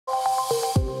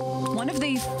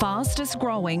fastest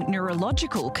growing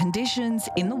neurological conditions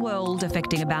in the world,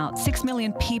 affecting about 6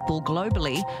 million people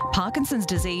globally. Parkinson's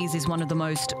disease is one of the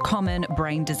most common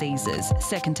brain diseases,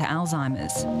 second to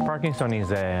Alzheimer's. Parkinson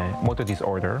is a motor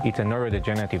disorder. It's a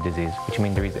neurodegenerative disease, which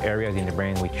means there is areas in the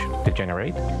brain which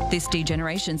degenerate. This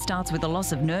degeneration starts with the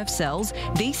loss of nerve cells.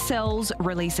 These cells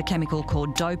release a chemical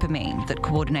called dopamine that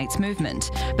coordinates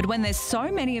movement. But when there's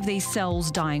so many of these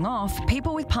cells dying off,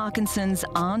 people with Parkinson's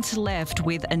aren't left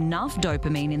with enough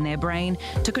dopamine in their brain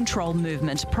to control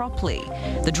movement properly.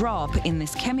 The drop in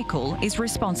this chemical is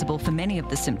responsible for many of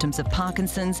the symptoms of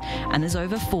Parkinson's, and there's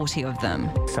over 40 of them.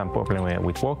 Some problem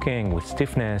with walking, with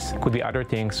stiffness, could be other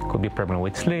things, could be problem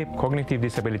with sleep, cognitive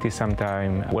disability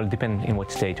sometimes. Well, depend in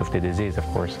what stage of the disease, of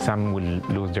course. Some will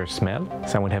lose their smell,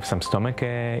 some will have some stomach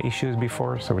issues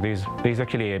before, so there's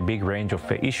actually a big range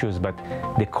of issues, but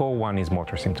the core one is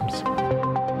motor symptoms.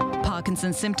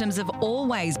 Parkinson's symptoms have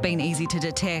always been easy to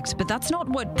detect, but that's not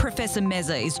what Professor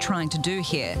Meza is trying to do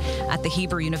here. At the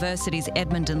Hebrew University's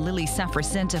Edmund and Lily Safra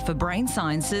Centre for Brain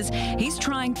Sciences, he's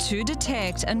trying to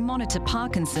detect and monitor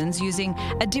Parkinson's using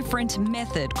a different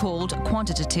method called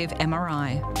quantitative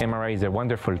MRI. MRI is a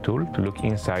wonderful tool to look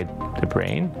inside the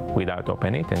brain without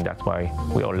opening it, and that's why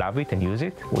we all love it and use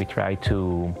it. We try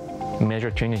to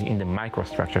measure changes in the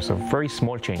microstructure, so very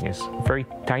small changes, very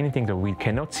tiny things that we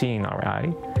cannot see in our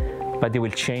eye, but they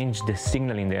will change the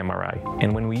signal in the MRI.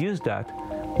 And when we use that,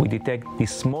 we detect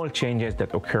these small changes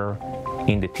that occur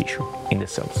in the tissue, in the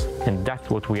cells. And that's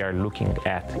what we are looking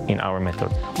at in our method.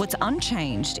 What's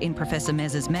unchanged in Professor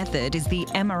Meza's method is the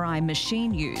MRI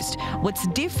machine used. What's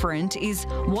different is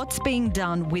what's being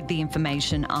done with the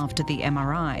information after the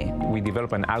MRI. We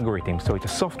develop an algorithm, so it's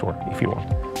a software, if you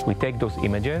want. We take those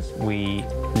images, we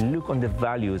look on the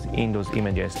values in those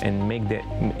images and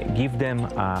give them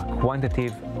a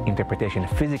quantitative interpretation, a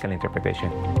physical interpretation.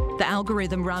 The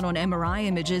algorithm run on MRI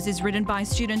images is written by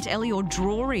student Elior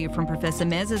Drury from Professor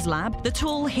Meza's lab. The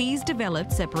tool he's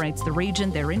developed separates the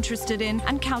region they're interested in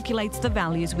and calculates the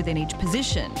values within each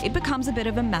position. It becomes a bit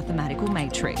of a mathematical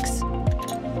matrix.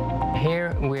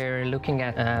 Here we're looking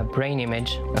at a brain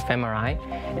image of MRI,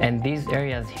 and these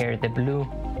areas here, the blue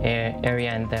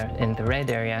area and the red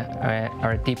area,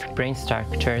 are deep brain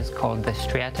structures called the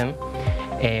striatum,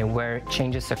 where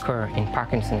changes occur in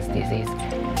Parkinson's disease.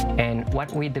 And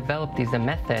what we developed is a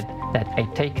method that I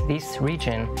take this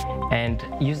region, and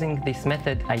using this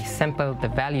method I sample the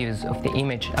values of the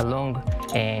image along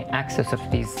axis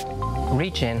of this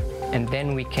region, and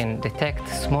then we can detect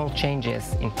small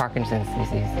changes in Parkinson's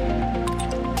disease.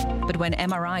 But when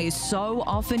MRI is so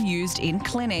often used in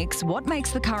clinics, what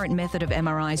makes the current method of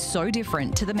MRI so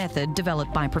different to the method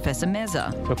developed by Professor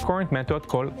Meza? The current method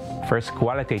called first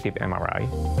qualitative MRI.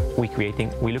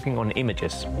 We're looking on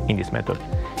images in this method.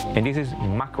 And this is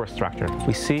macrostructure.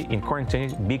 We see in current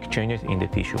changes, big changes in the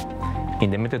tissue. In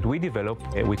the method we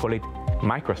developed, we call it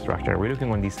microstructure. We're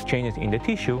looking on these changes in the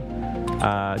tissue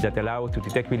that allow to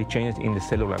detect really changes in the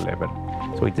cellular level.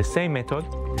 So it's the same method,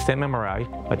 the same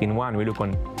MRI, but in one we look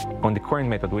on the current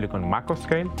method we look on macro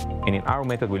scale, and in our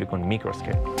method we look on micro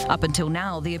scale. Up until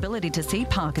now, the ability to see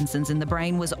Parkinson's in the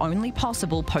brain was only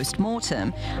possible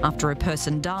post-mortem, after a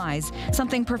person dies,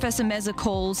 something Professor Meza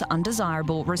calls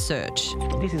undesirable research.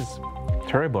 This is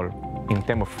terrible in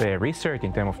terms of research,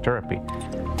 in terms of therapy.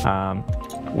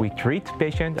 We treat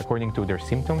patients according to their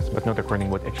symptoms, but not according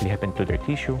to what actually happened to their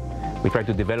tissue. We try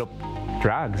to develop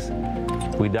drugs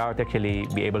without actually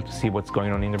be able to see what's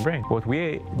going on in the brain. What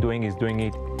we're doing is doing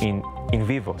it in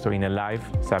vivo, so in a live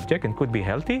subject, and could be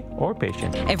healthy or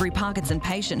patient. Every Parkinson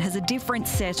patient has a different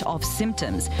set of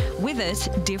symptoms. With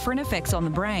it, different effects on the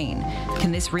brain.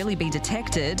 Can this really be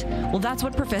detected? Well, that's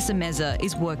what Professor Meza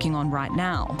is working on right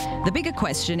now. The bigger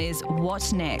question is,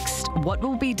 what next? What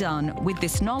will be done with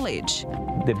this knowledge?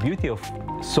 The beauty of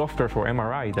software for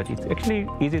MRI is that it's actually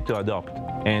easy to adopt,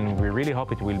 and we really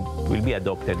hope it will be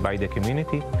adopted by the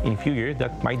community. In a few years,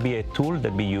 that might be a tool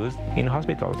that be used in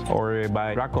hospitals or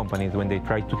by drug companies when they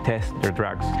try to test their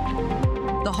drugs.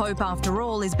 The hope, after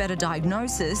all, is better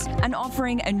diagnosis and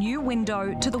offering a new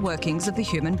window to the workings of the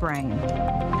human brain.